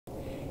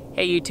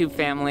Hey YouTube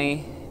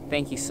family,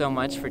 thank you so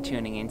much for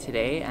tuning in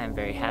today. I'm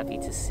very happy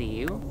to see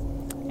you.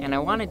 And I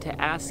wanted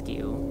to ask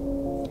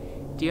you,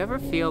 do you ever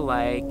feel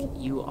like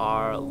you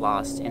are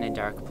lost in a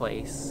dark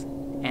place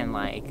and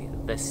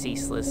like the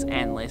ceaseless,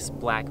 endless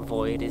black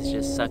void is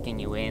just sucking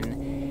you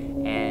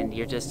in and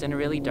you're just in a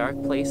really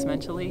dark place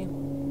mentally?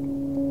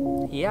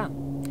 Yeah,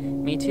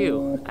 me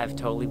too. I've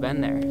totally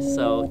been there.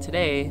 So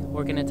today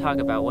we're going to talk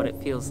about what it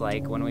feels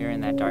like when we are in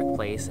that dark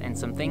place and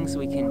some things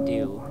we can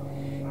do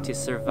to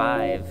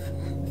survive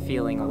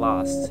feeling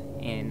lost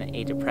in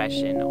a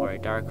depression or a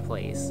dark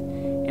place,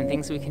 and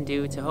things we can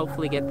do to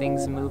hopefully get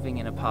things moving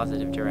in a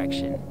positive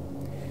direction.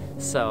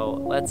 So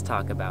let's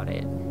talk about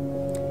it.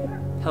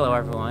 Hello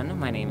everyone,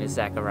 my name is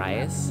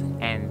Zacharias,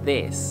 and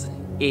this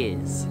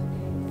is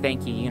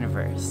Thank You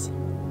Universe.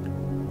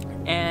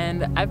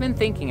 And I've been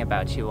thinking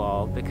about you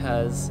all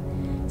because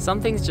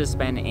something's just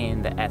been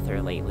in the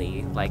ether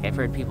lately. Like, I've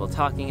heard people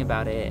talking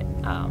about it,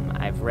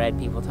 I've read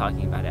people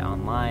talking about it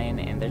online,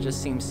 and there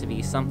just seems to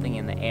be something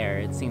in the air.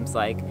 It seems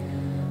like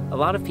a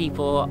lot of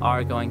people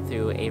are going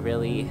through a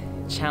really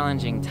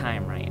challenging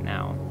time right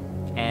now,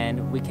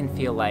 and we can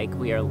feel like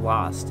we are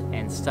lost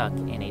and stuck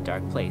in a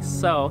dark place.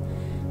 So,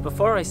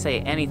 before I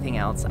say anything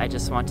else, I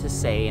just want to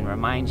say and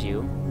remind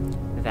you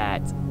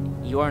that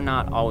you're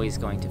not always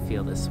going to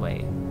feel this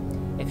way.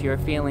 If you're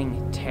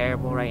feeling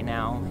terrible right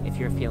now, if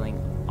you're feeling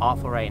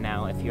awful right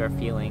now, if you're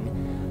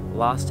feeling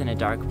lost in a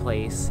dark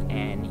place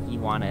and you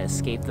want to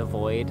escape the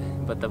void,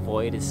 but the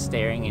void is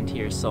staring into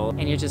your soul,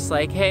 and you're just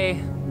like, hey,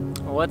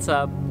 what's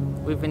up?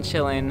 We've been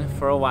chilling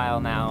for a while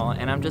now,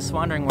 and I'm just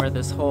wondering where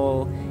this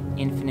whole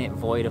infinite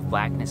void of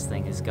blackness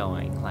thing is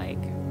going. Like,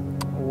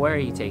 where are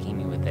you taking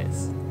me with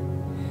this?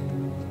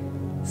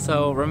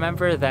 So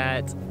remember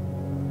that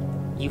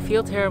you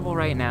feel terrible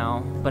right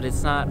now, but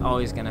it's not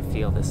always going to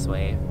feel this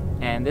way.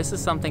 And this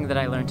is something that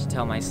I learned to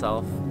tell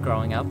myself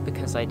growing up,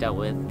 because I dealt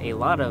with a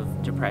lot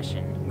of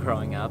depression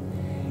growing up.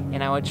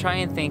 And I would try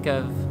and think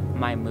of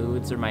my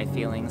moods or my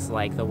feelings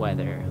like the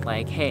weather.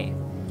 Like, hey,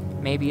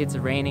 maybe it's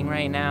raining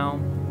right now,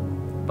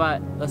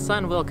 but the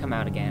sun will come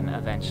out again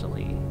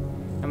eventually.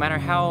 No matter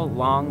how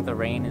long the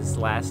rain is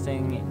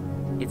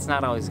lasting, it's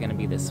not always going to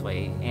be this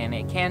way. And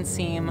it can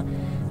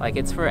seem like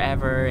it's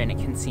forever, and it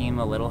can seem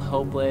a little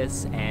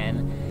hopeless,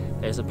 and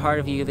there's a part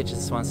of you that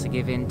just wants to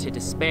give in to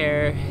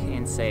despair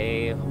and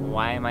say,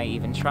 why am I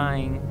even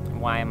trying?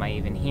 Why am I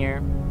even here?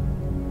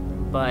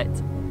 But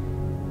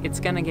it's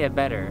gonna get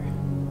better.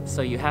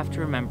 So you have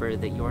to remember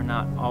that you're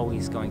not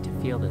always going to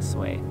feel this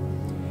way.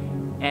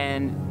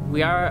 And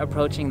we are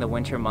approaching the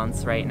winter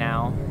months right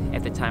now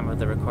at the time of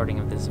the recording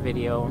of this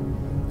video.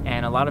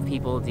 And a lot of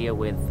people deal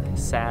with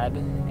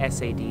SAD,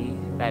 S-A-D,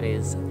 that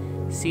is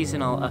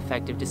Seasonal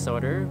Affective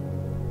Disorder,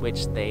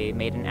 which they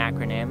made an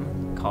acronym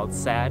called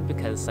SAD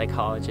because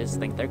psychologists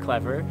think they're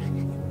clever,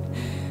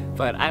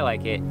 but I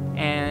like it.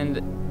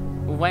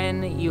 And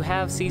when you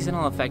have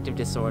seasonal affective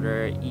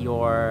disorder,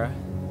 your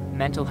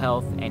mental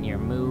health and your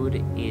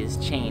mood is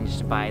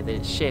changed by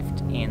the shift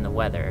in the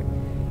weather.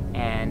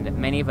 And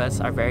many of us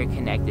are very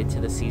connected to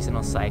the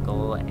seasonal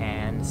cycle,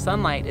 and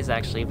sunlight is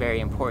actually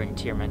very important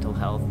to your mental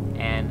health,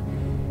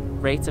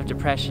 and rates of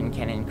depression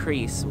can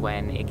increase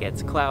when it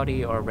gets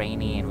cloudy or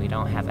rainy and we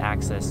don't have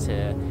access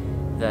to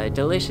the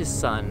delicious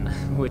sun,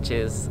 which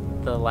is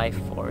the life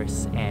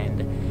force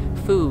and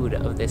food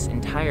of this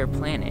entire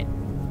planet.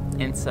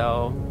 And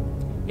so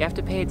you have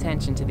to pay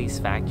attention to these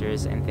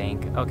factors and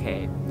think,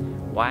 okay,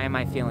 why am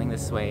I feeling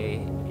this way?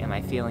 Am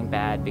I feeling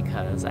bad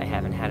because I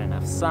haven't had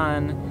enough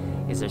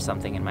sun? Is there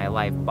something in my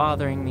life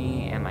bothering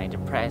me? Am I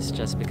depressed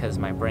just because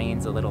my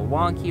brain's a little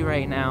wonky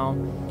right now?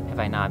 Have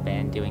I not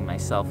been doing my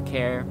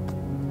self-care?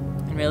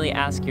 And really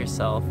ask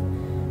yourself,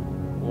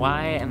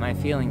 why am I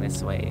feeling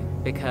this way?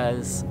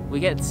 Because we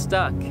get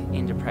stuck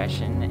in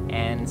depression,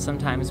 and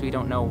sometimes we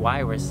don't know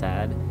why we're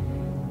sad,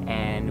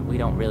 and we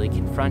don't really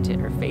confront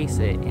it or face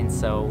it, and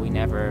so we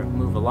never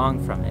move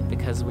along from it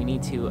because we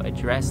need to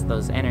address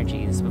those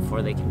energies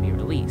before they can be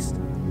released.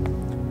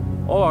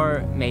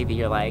 Or maybe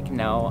you're like,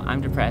 no,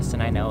 I'm depressed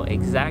and I know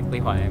exactly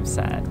why I'm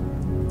sad.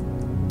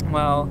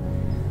 Well,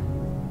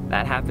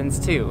 that happens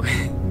too.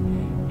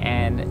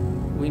 And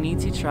we need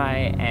to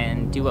try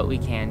and do what we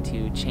can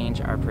to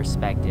change our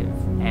perspective.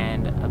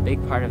 And a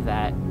big part of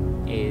that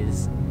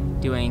is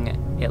doing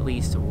at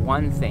least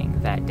one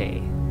thing that day,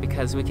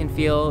 because we can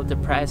feel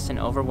depressed and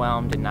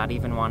overwhelmed and not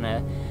even want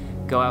to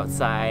go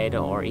outside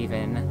or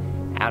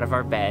even out of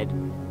our bed.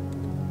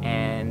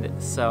 And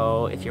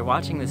so if you're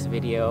watching this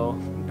video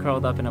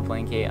curled up in a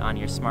blanket on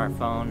your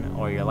smartphone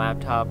or your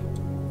laptop,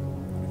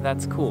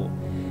 that's cool.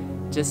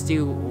 Just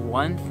do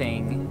one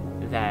thing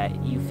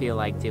that you feel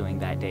like doing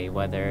that day,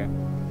 whether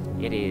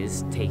it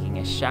is taking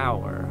a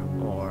shower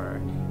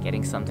or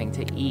getting something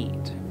to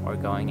eat or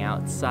going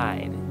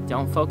outside.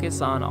 Don't focus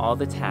on all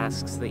the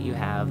tasks that you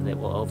have that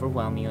will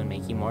overwhelm you and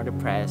make you more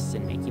depressed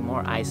and make you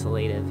more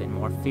isolated and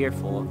more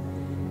fearful.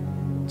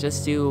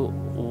 Just do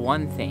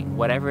one thing,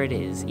 whatever it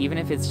is, even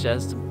if it's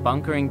just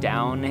bunkering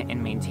down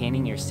and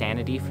maintaining your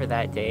sanity for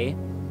that day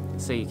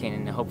so you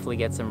can hopefully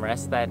get some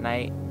rest that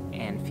night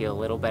and feel a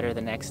little better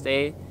the next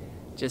day,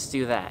 just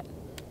do that.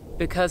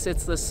 Because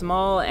it's the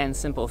small and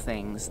simple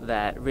things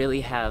that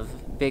really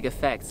have big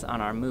effects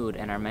on our mood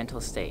and our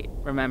mental state.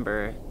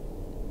 Remember,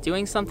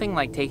 doing something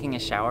like taking a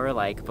shower,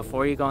 like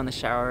before you go in the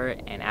shower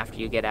and after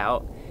you get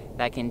out,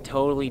 that can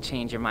totally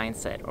change your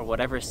mindset, or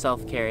whatever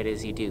self-care it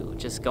is you do.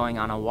 Just going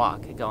on a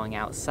walk, going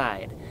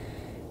outside.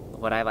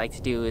 What I like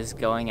to do is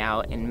going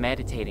out and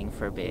meditating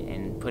for a bit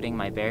and putting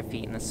my bare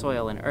feet in the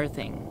soil and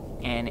earthing.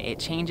 And it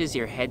changes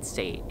your head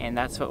state, and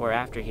that's what we're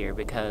after here,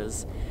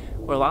 because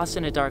we're lost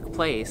in a dark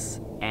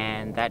place,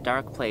 and that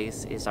dark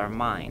place is our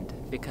mind.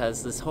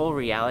 Because this whole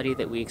reality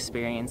that we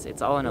experience,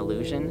 it's all an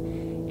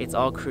illusion. It's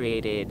all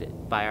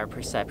created by our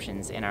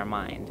perceptions in our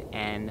mind.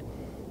 And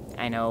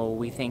I know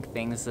we think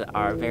things that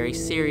are very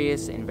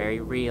serious and very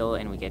real,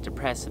 and we get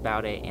depressed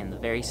about it, and the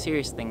very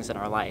serious things in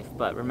our life.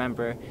 But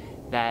remember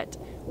that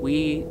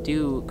we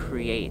do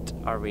create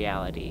our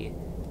reality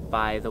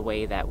by the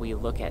way that we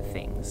look at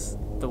things.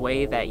 The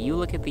way that you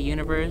look at the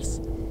universe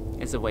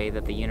is the way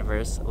that the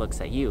universe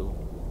looks at you.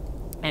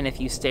 And if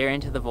you stare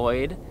into the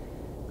void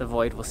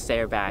will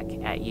stare back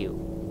at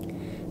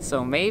you.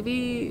 So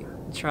maybe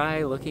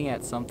try looking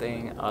at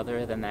something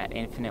other than that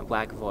infinite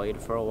black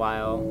void for a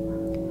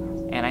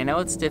while. And I know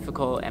it's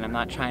difficult, and I'm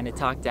not trying to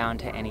talk down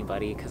to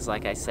anybody, because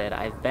like I said,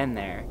 I've been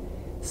there.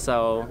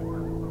 So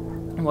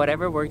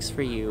whatever works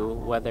for you,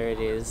 whether it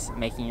is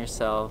making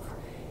yourself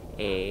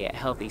a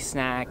healthy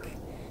snack,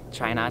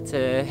 try not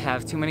to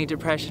have too many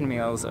depression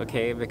meals,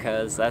 okay,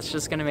 because that's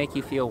just going to make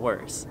you feel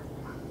worse.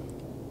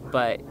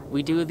 But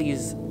we do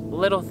these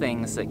little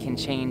things that can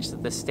change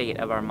the state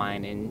of our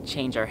mind and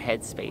change our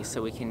headspace,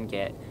 so we can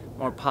get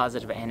more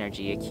positive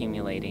energy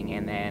accumulating,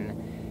 and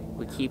then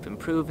we keep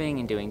improving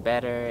and doing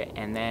better,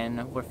 and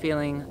then we're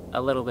feeling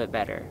a little bit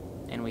better,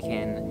 and we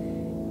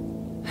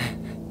can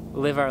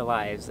live our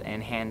lives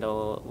and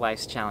handle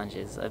life's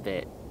challenges a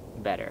bit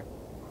better.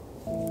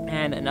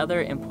 And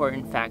another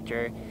important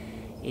factor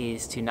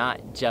is to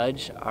not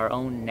judge our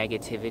own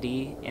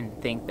negativity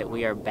and think that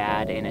we are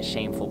bad and a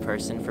shameful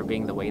person for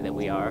being the way that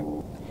we are.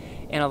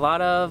 In a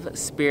lot of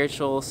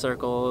spiritual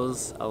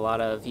circles, a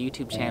lot of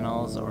YouTube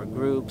channels or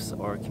groups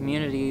or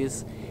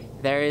communities,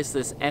 there is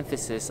this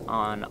emphasis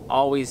on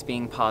always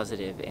being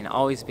positive and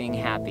always being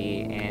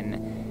happy,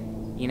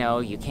 and you know,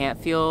 you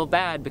can't feel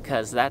bad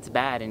because that's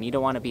bad, and you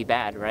don't want to be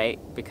bad, right?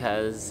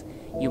 Because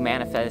you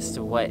manifest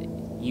what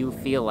you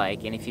feel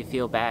like, and if you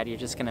feel bad, you're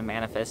just going to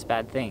manifest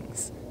bad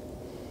things.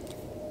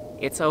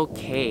 It's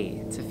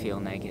okay to feel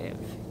negative.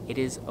 It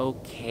is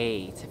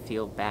okay to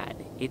feel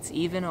bad. It's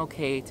even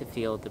okay to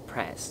feel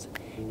depressed.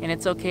 And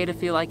it's okay to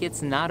feel like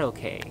it's not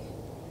okay.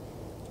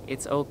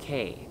 It's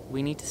okay.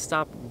 We need to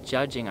stop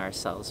judging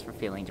ourselves for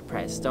feeling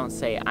depressed. Don't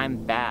say,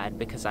 I'm bad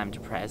because I'm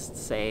depressed.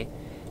 Say,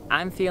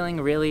 I'm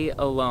feeling really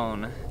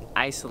alone,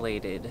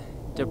 isolated,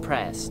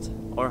 depressed,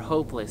 or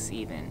hopeless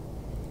even.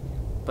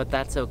 But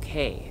that's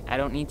okay. I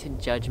don't need to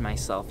judge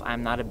myself.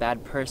 I'm not a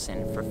bad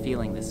person for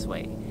feeling this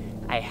way.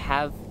 I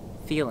have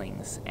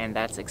feelings, and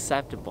that's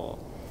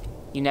acceptable.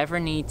 You never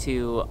need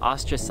to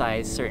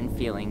ostracize certain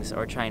feelings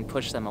or try and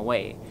push them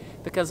away,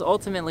 because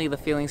ultimately the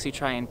feelings we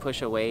try and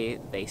push away,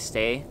 they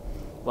stay.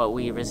 What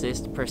we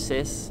resist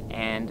persists,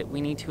 and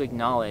we need to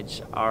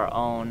acknowledge our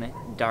own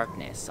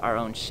darkness, our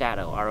own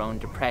shadow, our own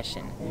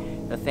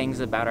depression, the things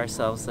about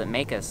ourselves that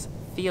make us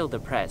feel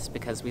depressed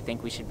because we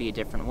think we should be a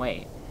different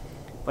way.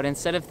 But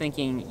instead of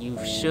thinking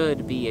you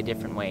should be a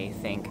different way,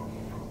 think,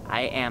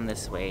 I am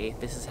this way,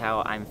 this is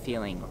how I'm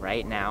feeling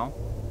right now,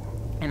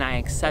 and I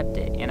accept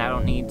it, and I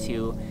don't need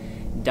to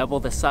double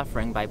the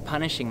suffering by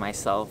punishing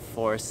myself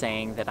for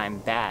saying that I'm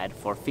bad,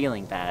 for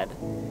feeling bad.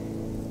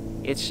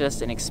 It's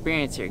just an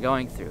experience you're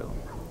going through.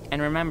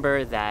 And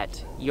remember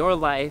that your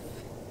life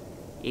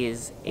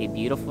is a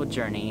beautiful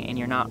journey, and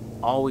you're not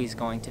always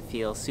going to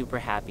feel super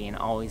happy and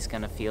always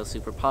going to feel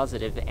super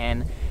positive,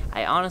 and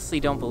I honestly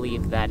don't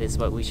believe that is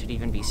what we should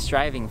even be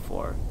striving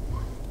for.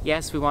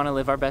 Yes, we want to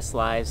live our best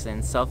lives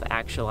and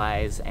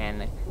self-actualize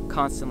and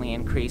constantly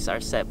increase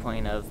our set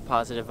point of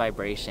positive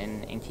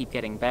vibration and keep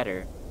getting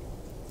better.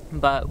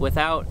 But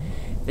without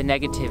the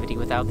negativity,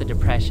 without the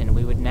depression,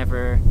 we would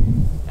never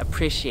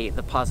appreciate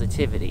the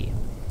positivity.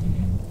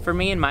 For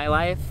me in my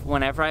life,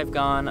 whenever I've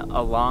gone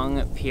a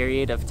long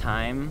period of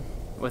time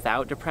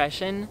without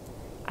depression,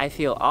 I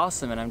feel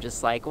awesome, and I'm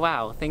just like,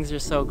 wow, things are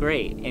so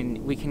great. And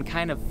we can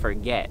kind of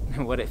forget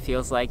what it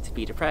feels like to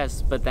be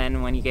depressed, but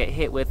then when you get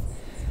hit with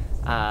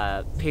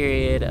a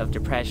period of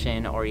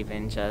depression or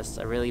even just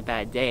a really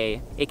bad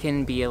day, it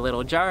can be a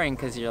little jarring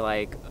because you're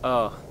like,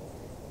 oh,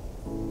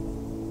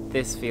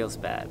 this feels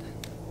bad.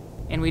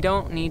 And we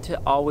don't need to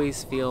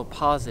always feel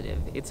positive.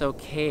 It's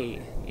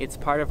okay. It's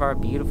part of our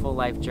beautiful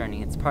life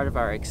journey. It's part of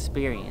our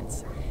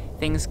experience.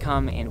 Things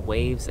come in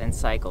waves and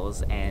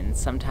cycles, and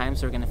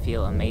sometimes we're going to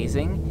feel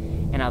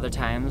amazing, and other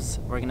times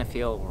we're going to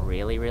feel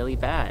really, really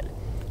bad.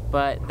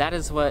 But that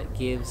is what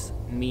gives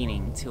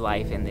meaning to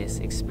life in this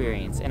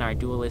experience, in our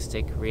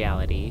dualistic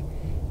reality,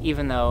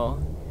 even though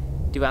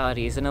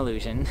duality is an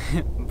illusion,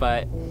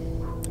 but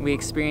we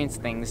experience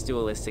things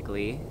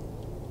dualistically.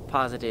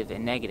 positive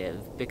and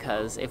negative,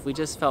 because if we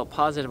just felt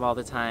positive all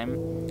the time,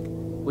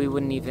 we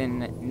wouldn't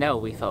even know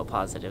we felt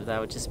positive. That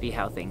would just be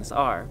how things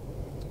are.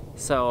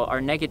 So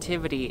our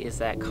negativity is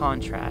that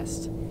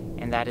contrast,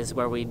 and that is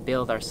where we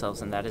build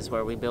ourselves, and that is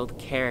where we build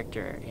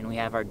character, and we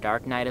have our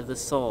dark night of the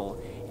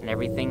soul, and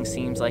everything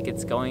seems like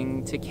it's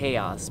going to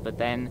chaos, but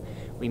then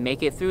we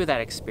make it through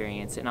that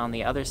experience, and on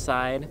the other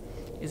side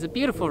is a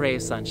beautiful ray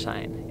of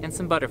sunshine, and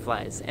some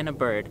butterflies, and a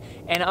bird,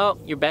 and oh,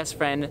 your best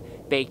friend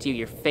baked you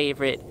your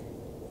favorite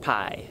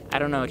pie. I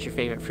don't know what your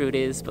favorite fruit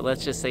is, but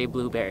let's just say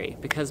blueberry,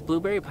 because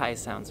blueberry pie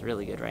sounds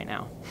really good right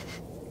now.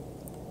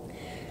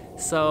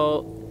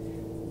 So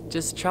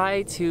just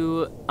try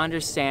to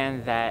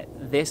understand that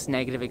this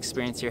negative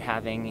experience you're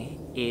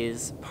having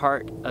is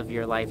part of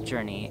your life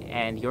journey,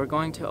 and you're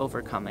going to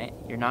overcome it.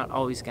 You're not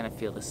always going to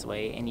feel this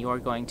way, and you are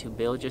going to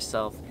build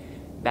yourself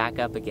back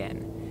up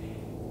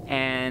again.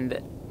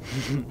 And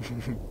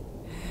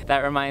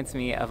that reminds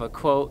me of a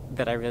quote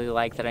that I really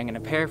like that I'm going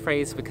to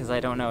paraphrase because I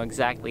don't know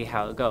exactly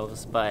how it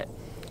goes, but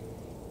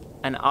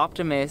an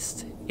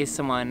optimist is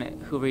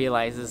someone who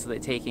realizes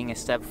that taking a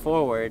step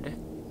forward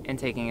and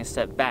taking a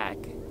step back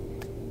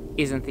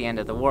isn't the end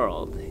of the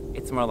world.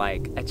 It's more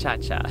like a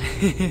cha-cha.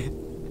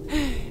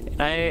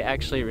 And I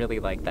actually really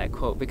like that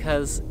quote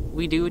because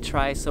we do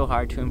try so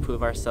hard to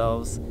improve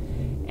ourselves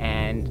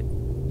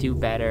and do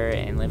better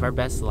and live our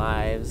best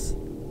lives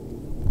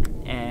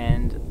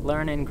and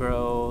learn and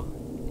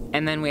grow.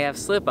 And then we have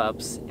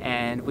slip-ups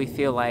and we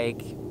feel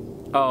like,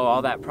 oh,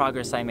 all that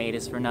progress I made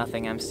is for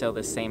nothing, I'm still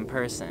the same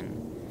person.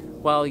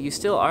 Well, you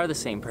still are the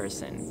same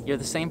person. You're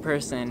the same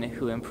person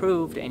who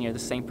improved, and you're the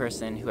same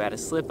person who had a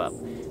slip-up.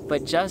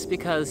 But just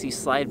because you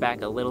slide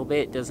back a little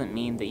bit doesn't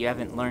mean that you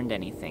haven't learned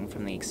anything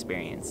from the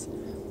experience.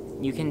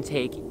 You can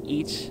take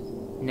each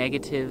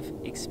negative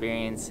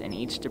experience and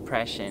each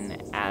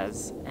depression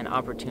as an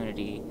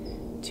opportunity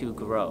to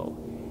grow.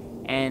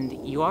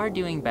 And you are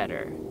doing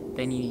better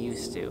than you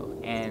used to.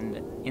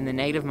 And in the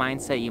negative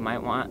mindset, you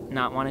might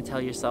not want to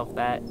tell yourself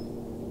that.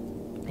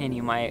 And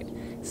you might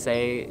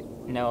say,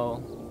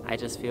 no, I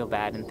just feel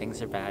bad and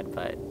things are bad,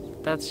 but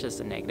that's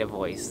just a negative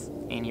voice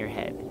in your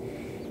head.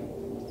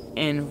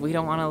 And we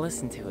don't want to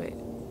listen to it.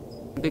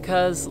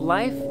 Because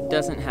life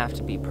doesn't have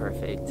to be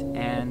perfect,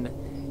 and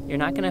you're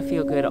not going to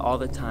feel good all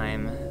the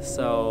time.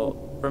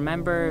 So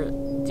remember,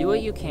 do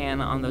what you can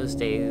on those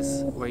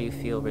days where you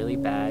feel really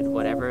bad,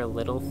 whatever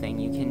little thing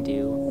you can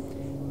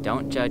do.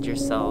 Don't judge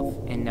yourself,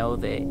 and know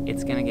that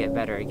it's going to get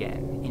better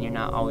again, and you're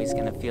not always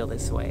going to feel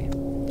this way.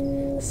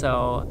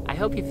 So I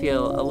hope you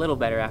feel a little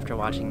better after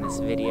watching this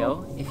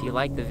video. If you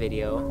like the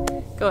video,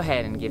 go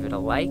ahead and give it a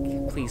like.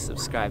 Please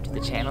subscribe to the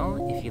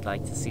channel if you'd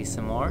like to see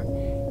some more.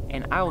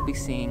 And I will be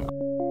seeing